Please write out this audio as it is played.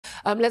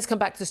Let's come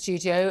back to the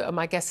studio.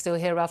 My guest still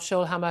here, Ralph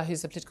Schoellhammer,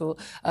 who's a political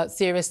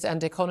theorist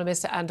and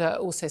economist, and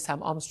also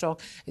Sam Armstrong,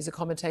 who's a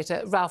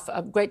commentator. Ralph,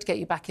 great to get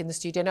you back in the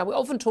studio. Now, we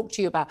often talk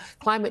to you about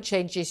climate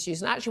change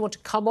issues, and I actually want to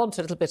come on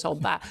to a little bit on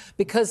that,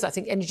 because I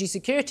think energy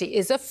security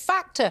is a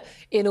factor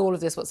in all of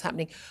this, what's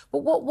happening. But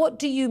what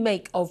do you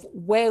make of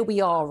where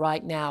we are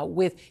right now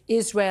with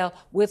Israel,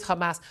 with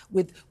Hamas,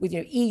 with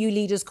EU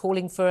leaders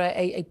calling for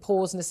a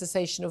pause and a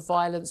cessation of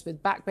violence,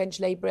 with backbench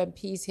Labour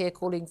MPs here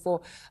calling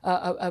for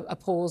a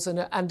pause and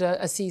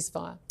a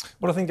ceasefire?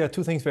 Well, I think there are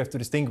two things we have to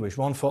distinguish.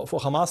 One, for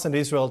Hamas and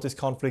Israel, this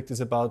conflict is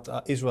about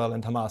Israel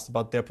and Hamas,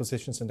 about their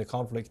positions in the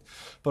conflict.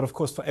 But of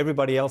course, for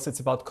everybody else, it's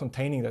about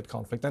containing that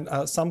conflict. And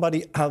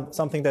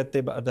something that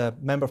the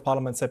Member of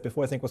Parliament said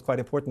before, I think was quite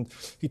important.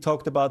 He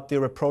talked about the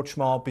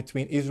rapprochement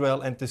between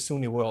Israel and the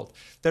Sunni world.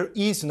 There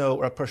is no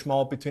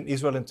rapprochement between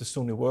Israel and the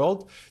Sunni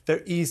world.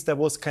 There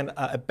was kind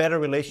of a better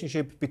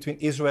relationship between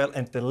Israel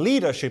and the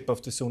leadership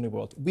of the Sunni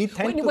world.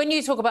 When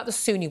you talk about the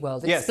Sunni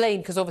world,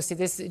 explain, because obviously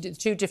there's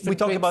two different we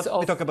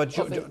talk about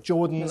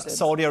Jordan, Muslims.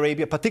 Saudi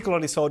Arabia,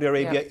 particularly Saudi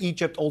Arabia,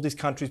 Egypt, all these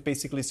countries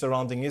basically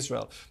surrounding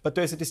Israel. But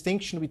there's a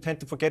distinction we tend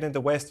to forget in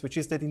the West, which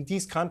is that in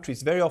these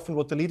countries, very often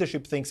what the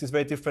leadership thinks is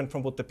very different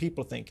from what the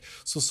people think.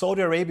 So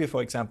Saudi Arabia,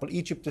 for example,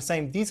 Egypt, the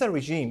same. These are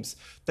regimes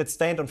that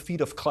stand on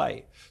feet of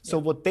clay. So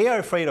what they are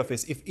afraid of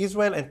is if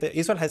Israel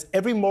has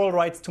every moral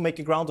right to make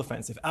a ground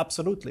offensive,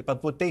 absolutely.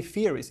 But what they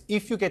fear is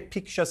if you get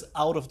pictures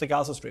out of the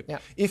Gaza Strip,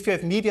 if you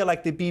have media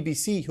like the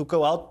BBC who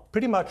go out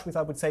pretty much with,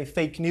 I would say,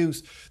 fake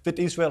news that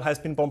Israel has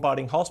been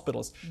bombarding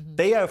hospitals,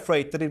 they are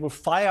afraid that it will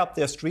fire up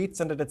their streets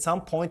and that at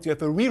some point you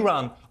have a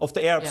rerun of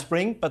the Arab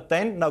Spring, but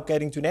then, now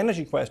getting to an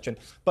energy question,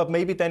 but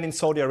maybe then in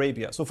Saudi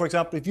Arabia. So, for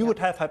example, if you would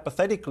have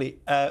hypothetically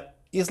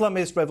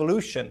Islamist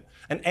revolution,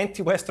 an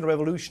anti-Western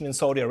revolution in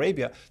Saudi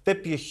Arabia,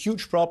 that'd be a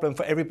huge problem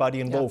for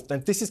everybody involved.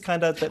 And this is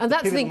kind of the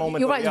pivot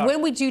moment. You're right.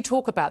 When we do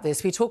talk about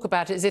this, we talk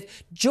about it as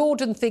if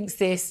Jordan thinks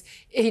this,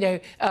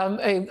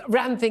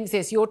 Iran thinks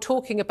this. You're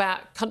talking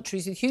about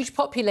countries with huge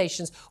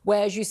populations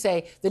where, as you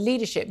say, the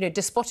leadership,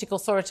 despotic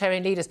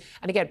authoritarian leaders.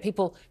 And again,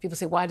 people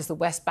say, why does the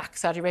West back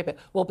Saudi Arabia?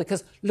 Well,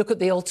 because look at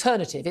the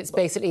alternative. It's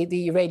basically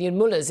the Iranian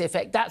mullahs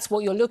effect. That's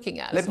what you're looking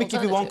at. Let me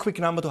give you one quick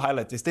number to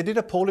highlight this. They did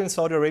a poll in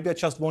Saudi Arabia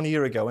just 1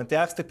 year ago, and they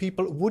asked the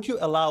people, would you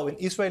allow an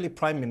Israeli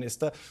prime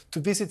minister to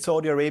visit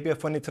Saudi Arabia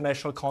for an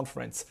international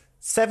conference?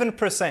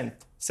 7%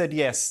 said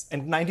yes,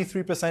 and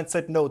 93%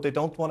 said no. They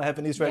don't want to have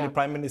an Israeli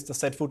prime minister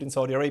set foot in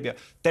Saudi Arabia.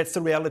 That's the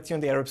reality on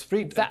the Arab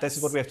street. This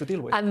is what we have to deal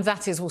with. And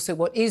that is also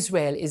what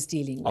Israel is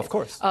dealing with. Of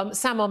course.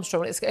 Sam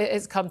Armstrong,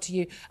 it's come to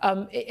you.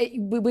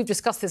 We've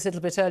discussed this a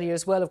little bit earlier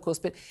as well, of course,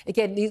 but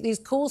again, these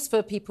calls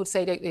for people to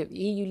say,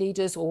 EU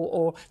leaders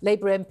or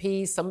Labour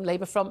MPs, some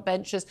Labour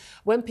frontbenchers,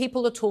 when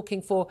people are talking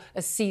for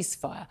a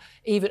ceasefire,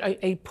 even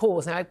a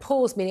pause. Now, a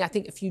pause meaning, I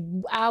think, a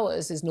few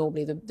hours is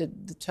normally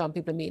the term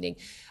people are meaning.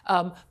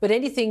 But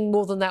anything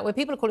more than that, when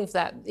people are calling for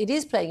that, it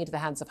is playing into the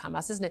hands of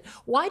Hamas, isn't it?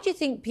 Why do you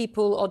think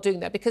people are doing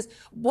that? Because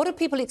what do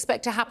people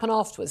expect to happen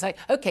afterwards? Like,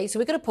 OK, so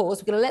we're going to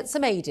pause, we're going to let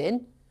some aid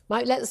in,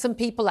 might let some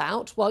people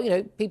out. Well,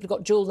 people have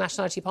got dual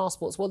nationality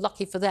passports. Well,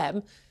 lucky for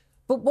them.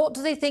 But what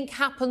do they think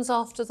happens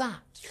after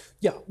that?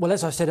 Yeah, well,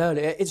 as I said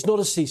earlier, it's not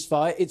a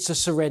ceasefire, it's a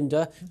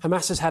surrender.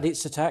 Hamas has had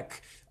its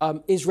attack.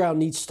 Israel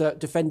needs to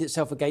defend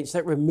itself against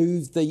that,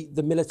 remove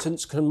the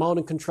militants' command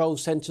and control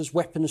centres,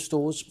 weapon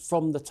stores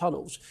from the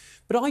tunnels.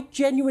 But I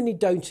genuinely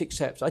don't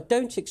accept that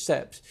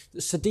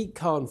Sadiq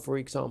Khan, for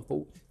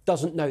example,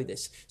 doesn't know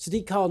this.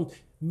 Sadiq Khan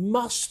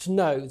must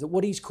know that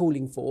what he's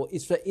calling for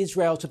is for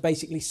Israel to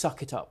basically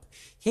suck it up.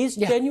 His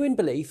genuine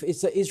belief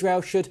is that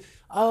Israel should,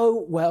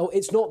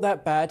 it's not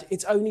that bad,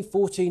 it's only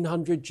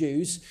 1,400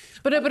 Jews.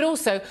 But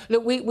also,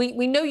 look,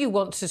 we know you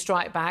want to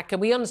strike back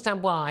and we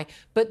understand why,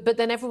 but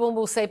then everyone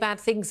will say bad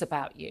things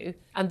about you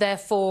and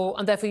therefore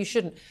you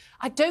shouldn't.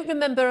 I don't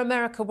remember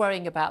America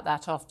worrying about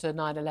that after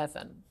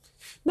 9/11.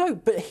 No,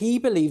 but he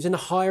believes in a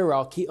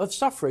hierarchy of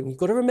suffering. You've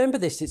got to remember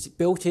this, it's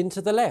built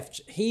into the left.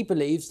 He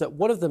believes that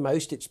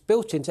it's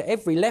built into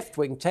every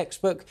left-wing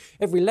textbook,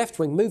 every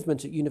left-wing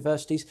movement at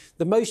universities.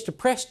 The most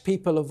oppressed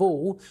people of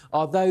all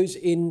are those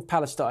in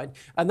Palestine.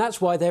 And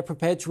that's why they're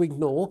prepared to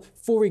ignore,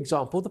 for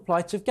example, the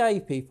plight of gay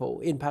people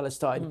in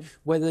Palestine,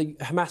 where the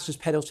Hamas's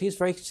penalty is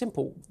very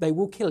simple. They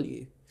will kill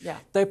you. Yeah.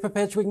 They're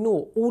prepared to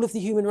ignore all of the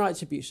human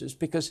rights abuses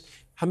because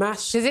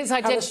Hamas...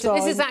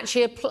 This is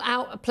actually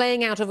a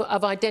playing out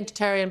of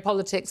identitarian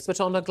politics, but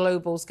on a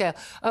global scale.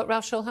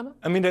 Ralph Schoellhammer?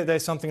 I mean,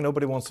 there's something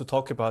nobody wants to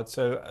talk about,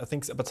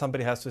 but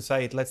somebody has to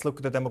say it. Let's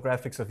look at the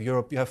demographics of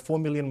Europe. You have 4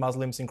 million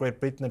Muslims in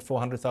Great Britain and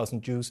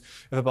 400,000 Jews.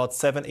 You have about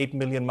 8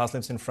 million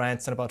Muslims in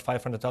France and about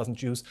 500,000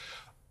 Jews.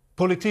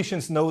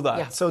 Politicians know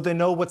that, so they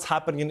know what's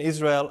happening in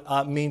Israel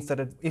means that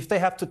if they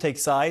have to take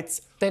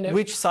sides,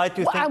 which side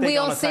do you think they're going to take? We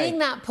are seeing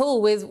that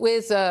pull with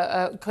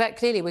quite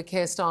clearly with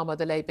Keir Starmer,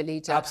 the Labour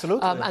leader,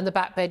 absolutely, and the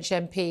backbench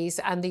MPs,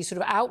 and the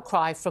sort of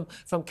outcry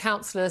from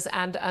councillors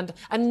and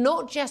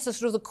not just the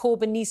sort of the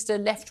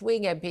Corbynista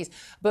left-wing MPs,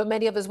 but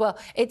many others as well.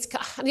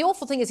 The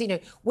awful thing is,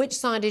 which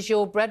side is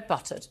your bread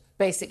buttered?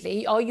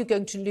 basically? Are you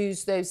going to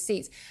lose those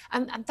seats?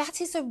 And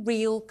that is a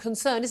real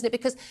concern, isn't it?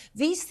 Because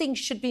these things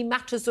should be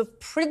matters of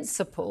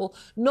principle,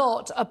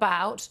 not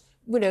about,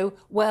 you know,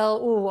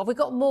 well, have we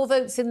got more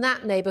votes in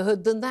that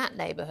neighbourhood than that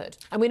neighbourhood?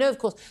 And we know, of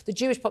course, the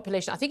Jewish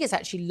population, I think it's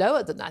actually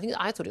lower than that.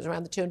 I thought it was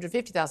around the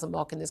 250,000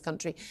 mark in this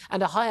country,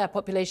 and a higher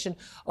population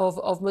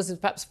of Muslims,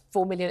 perhaps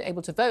 4 million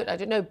able to vote. I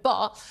don't know.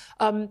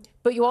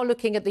 But you are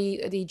looking at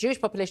the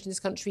Jewish population in this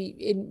country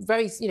in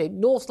very, you know,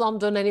 North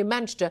London and in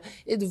Manchester,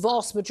 the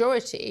vast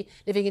majority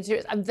living in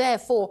Syria, and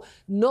therefore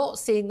not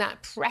seeing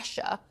that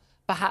pressure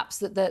perhaps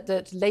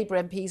that Labour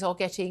MPs are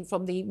getting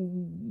from the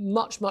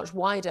much, much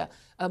wider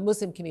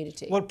Muslim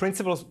community. Well,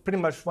 principles pretty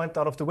much went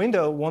out of the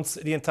window once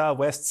the entire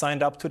West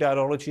signed up to the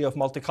ideology of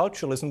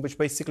multiculturalism, which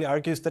basically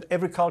argues that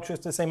every culture is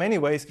the same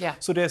anyways,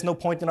 so there's no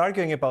point in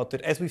arguing about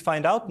it. As we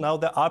find out now,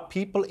 there are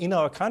people in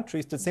our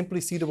countries that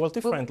simply see the world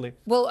differently.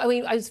 Well, I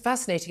mean, it's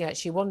fascinating,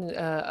 actually. One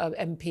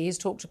MP has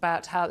talked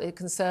about how they're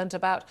concerned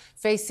about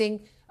facing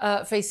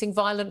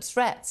violent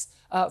threats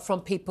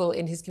from people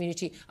in his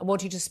community and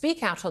wanting to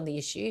speak out on the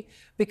issue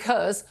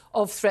because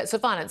of threats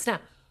of violence. Now,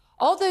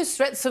 are those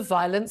threats of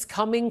violence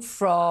coming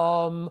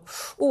from,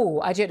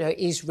 I don't know,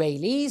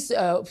 Israelis,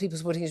 people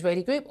supporting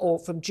Israeli group, or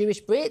from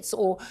Jewish Brits,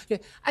 or, you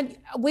know, and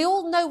we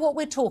all know what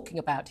we're talking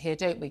about here,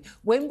 don't we?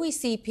 When we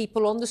see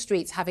people on the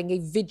streets having a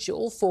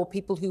vigil for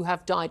people who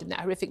have died in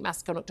that horrific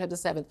massacre on October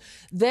 7th,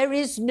 there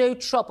is no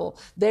trouble,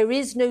 there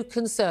is no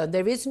concern,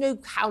 there is no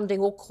hounding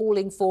or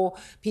calling for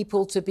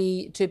people to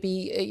be,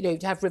 you know,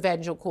 to have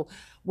revenge or call.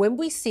 When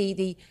we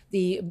see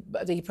the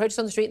protests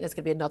on the street, and there's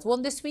going to be another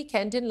one this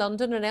weekend in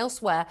London and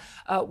elsewhere,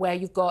 where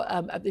you've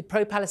got the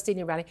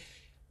pro-Palestinian rally,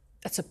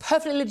 that's a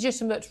perfectly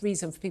legitimate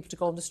reason for people to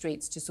go on the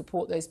streets to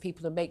support those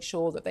people and make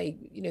sure that they,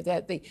 you know,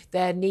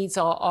 their needs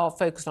are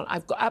focused on.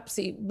 I've got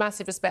absolutely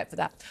massive respect for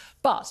that.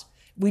 But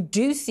we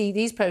do see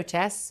these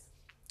protests,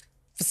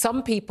 for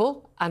some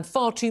people, and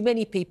far too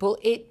many people,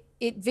 it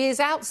veers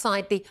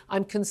outside the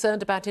I'm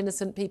concerned about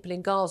innocent people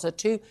in Gaza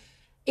to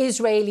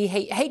Israeli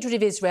hatred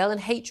of Israel and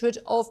hatred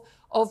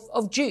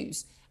of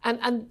Jews.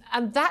 And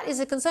that is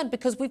a concern,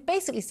 because we've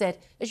basically said,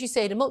 as you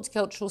say, in a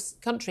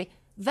multicultural country,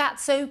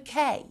 that's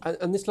OK.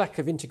 And this lack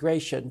of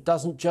integration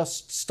doesn't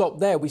just stop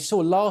there. We saw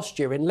last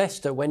year in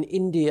Leicester, when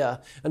India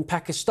and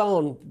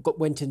Pakistan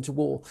went into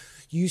war,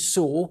 you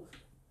saw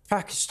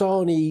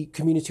Pakistani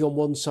community on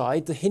one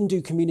side, the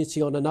Hindu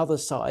community on another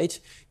side,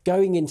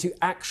 going into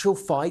actual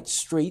fights,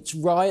 streets,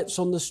 riots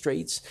on the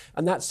streets,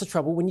 and that's the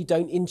trouble when you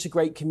don't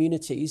integrate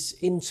communities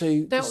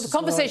into the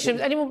conversation.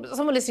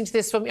 Someone listening to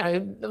this from, you know,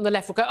 on the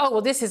left will go, oh,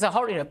 well, this is a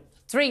horror, you know,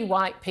 3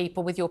 white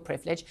people with your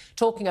privilege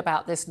talking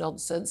about this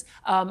nonsense,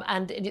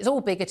 and it's all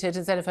bigoted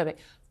and xenophobic.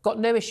 Got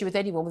no issue with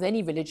anyone with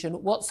any religion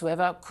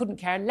whatsoever, couldn't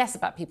care less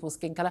about people's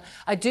skin colour.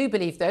 I do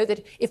believe, though,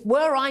 that if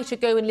were I to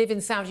go and live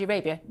in Saudi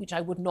Arabia, which I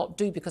would not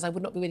do because I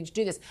would not be willing to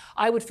do this,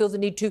 I would feel the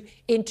need to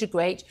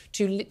integrate,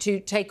 to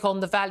take on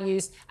the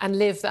values and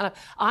live.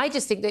 I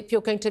just think that if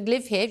you're going to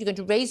live here, if you're going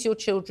to raise your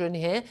children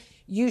here,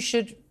 you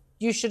should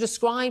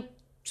ascribe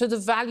to the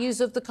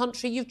values of the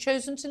country you've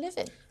chosen to live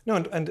in. No,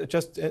 and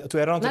just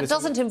to add on to this... That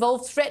doesn't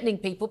involve threatening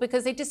people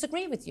because they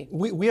disagree with you.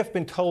 We have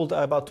been told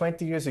about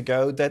 20 years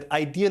ago that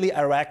ideally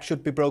Iraq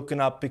should be broken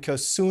up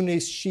because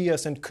Sunnis,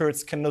 Shias and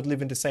Kurds cannot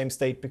live in the same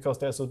state because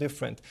they're so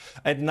different.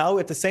 And now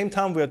at the same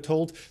time we are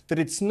told that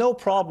it's no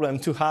problem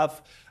to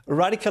have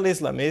radical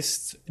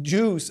Islamists,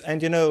 Jews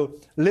and, you know,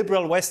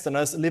 liberal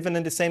Westerners living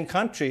in the same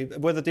country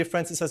where the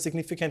differences are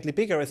significantly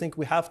bigger. I think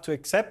we have to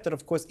accept that,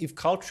 of course, if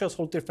cultures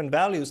hold different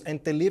values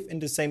and they live in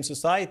the same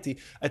society,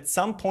 at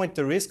some point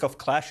the risk of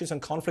clashes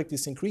and conflict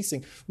is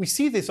increasing. We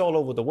see this all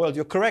over the world.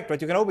 You're correct,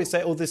 right? You can always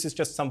say, oh, this is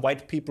just some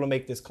white people who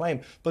make this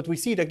claim. But we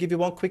see it. I'll give you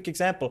one quick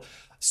example.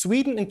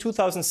 Sweden in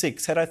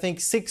 2006 had, I think,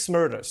 6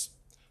 murders.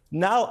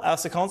 Now,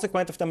 as a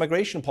consequence of the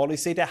migration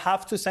policy, they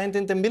have to send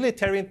in the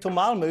military into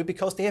Malmö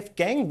because they have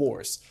gang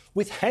wars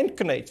with hand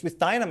grenades, with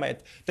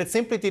dynamite. That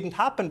simply didn't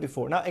happen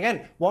before. Now,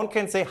 again, one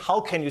can say, how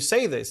can you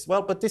say this?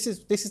 Well, but this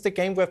is the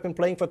game we have been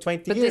playing for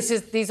 20 years.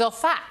 But these are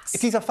facts.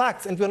 These are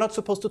facts, and we're not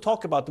supposed to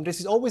talk about them.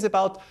 This is always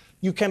about,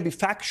 you can be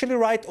factually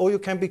right or you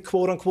can be,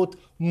 quote-unquote,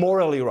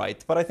 morally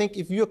right. But I think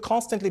if you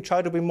constantly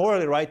try to be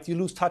morally right, you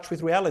lose touch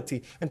with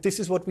reality. And this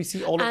is what we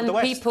see all over the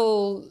West.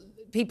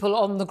 People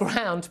on the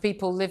ground,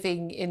 people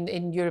living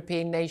in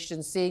European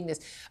nations seeing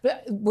this,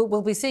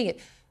 will be seeing it.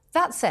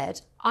 That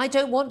said, I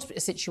don't want a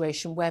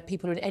situation where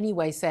people are in any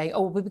way saying,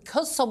 oh, well,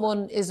 because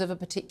someone is of a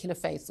particular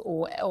faith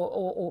or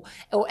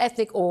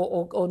ethnic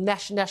or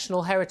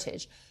national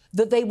heritage,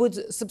 that they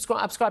would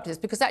subscribe to this.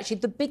 Because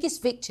actually the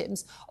biggest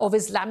victims of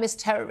Islamist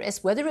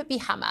terrorists, whether it be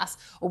Hamas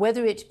or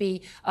whether it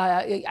be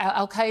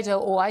Al-Qaeda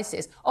or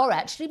ISIS, are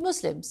actually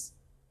Muslims.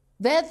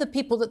 They're the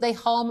people that they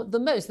harm the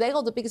most. They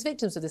are the biggest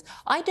victims of this.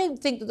 I don't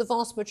think that the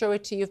vast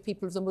majority of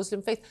people of the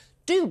Muslim faith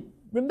do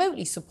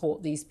remotely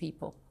support these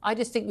people. I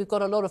just think we've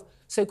got a lot of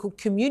so-called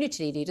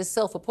community leaders,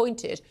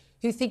 self-appointed,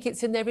 who think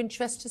it's in their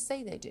interest to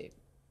say they do.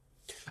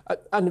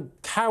 And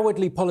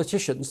cowardly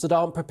politicians that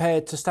aren't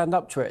prepared to stand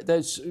up to it.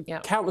 There's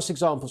countless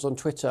examples on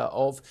Twitter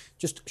of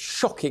just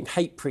shocking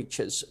hate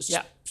preachers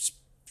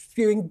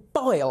spewing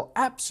bile,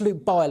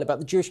 absolute bile about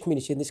the Jewish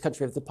community in this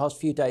country over the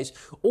past few days.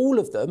 All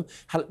of them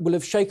will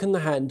have shaken the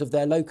hand of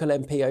their local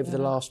MP over the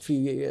last few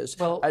years.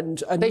 Well,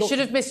 and they should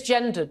have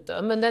misgendered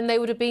them and then they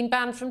would have been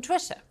banned from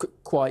Twitter.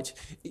 Quite.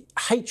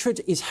 Hatred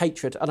is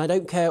hatred, and I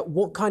don't care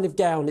what kind of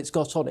gown it's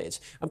got on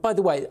it. And by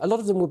the way, a lot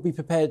of them would be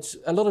prepared,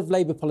 a lot of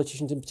Labour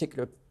politicians in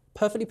particular,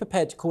 perfectly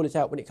prepared to call it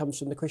out when it comes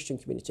from the Christian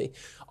community.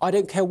 I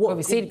don't care what... Well,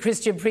 we've seen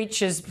Christian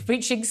preachers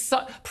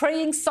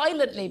praying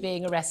silently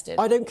being arrested.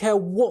 I don't care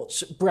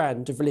what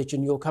brand of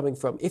religion you're coming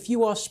from. If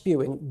you are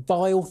spewing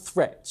vile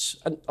threats,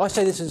 and I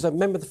say this as a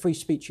member of the Free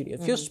Speech Union,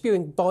 if you're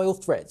spewing vile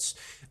threats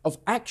of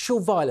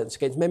actual violence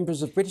against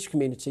members of British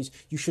communities,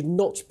 you should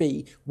not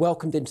be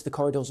welcomed into the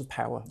corridors of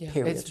power,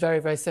 period. It's very,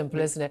 very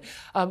simple, isn't it?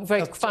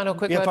 Final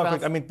quick word,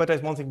 Ralph. I mean, but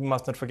there's one thing we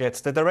must not forget.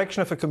 The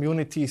direction of a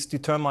community is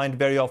determined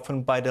very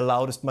often by the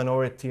loudest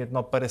minority and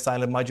not by the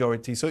silent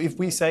majority. So if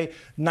we say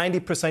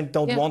 90%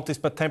 don't want this,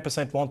 but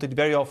 10% want it,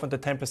 very often the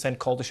 10%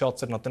 call the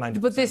shots and not the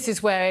 90%. But this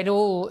is where in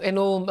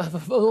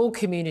all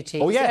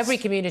communities, every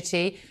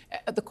community,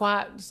 the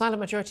silent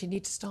majority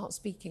need to start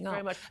speaking up.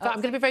 Very much. I'm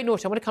going to be very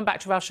naughty. I want to come back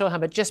to Ralph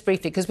Schoellhammer just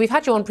briefly, because we've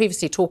had you on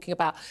previously talking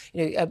about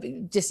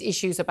just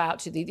issues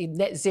about the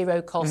net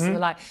zero costs and the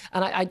like,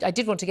 and I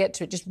did want to get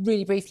to it just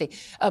really briefly.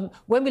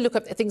 When we look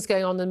at things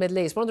going on in the Middle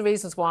East, one of the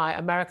reasons why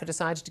America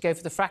decided to go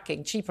for the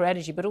fracking, cheaper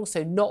energy, but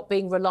also not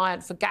being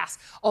reliant for gas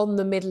on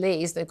the Middle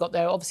East.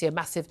 They're obviously a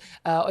massive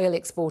oil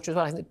exporter as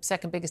well. I think the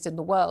second biggest in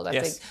the world,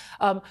 I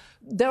think.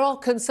 There are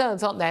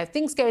concerns, aren't there?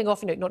 Things going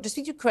off, not just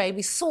with Ukraine.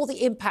 We saw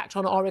the impact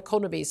on our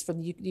economies from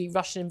the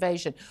Russian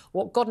invasion.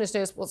 God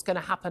knows what's going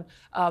to happen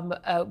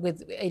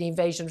with any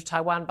invasion of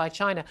Taiwan by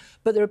China.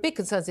 But there are big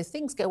concerns. If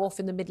things go off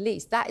in the Middle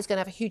East, that is going to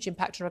have a huge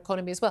impact on our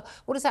economy as well.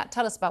 What does that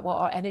tell us about what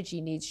our energy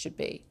needs should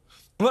be?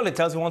 Well, it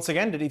tells you once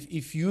again that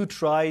if you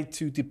try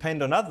to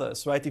depend on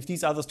others, right, if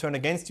these others turn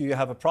against you, you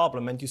have a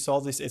problem. And you saw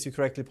this, as you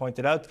correctly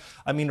pointed out.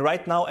 I mean,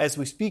 right now, as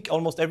we speak,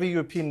 almost every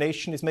European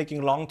nation is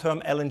making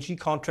long-term LNG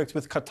contracts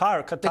with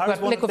Qatar. Qatar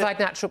is liquefied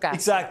natural gas.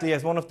 Exactly,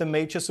 as one of the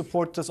major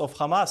supporters of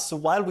Hamas. So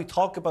while we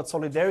talk about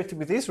solidarity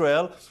with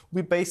Israel,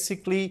 we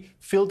basically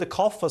fill the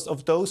coffers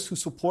of those who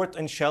support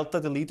and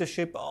shelter the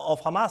leadership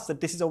of Hamas.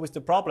 That this is always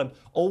the problem.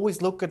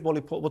 Always look at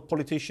what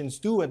politicians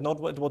do and not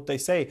what they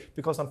say,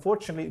 because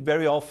unfortunately,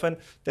 very often,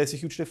 there's a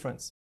huge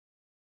difference.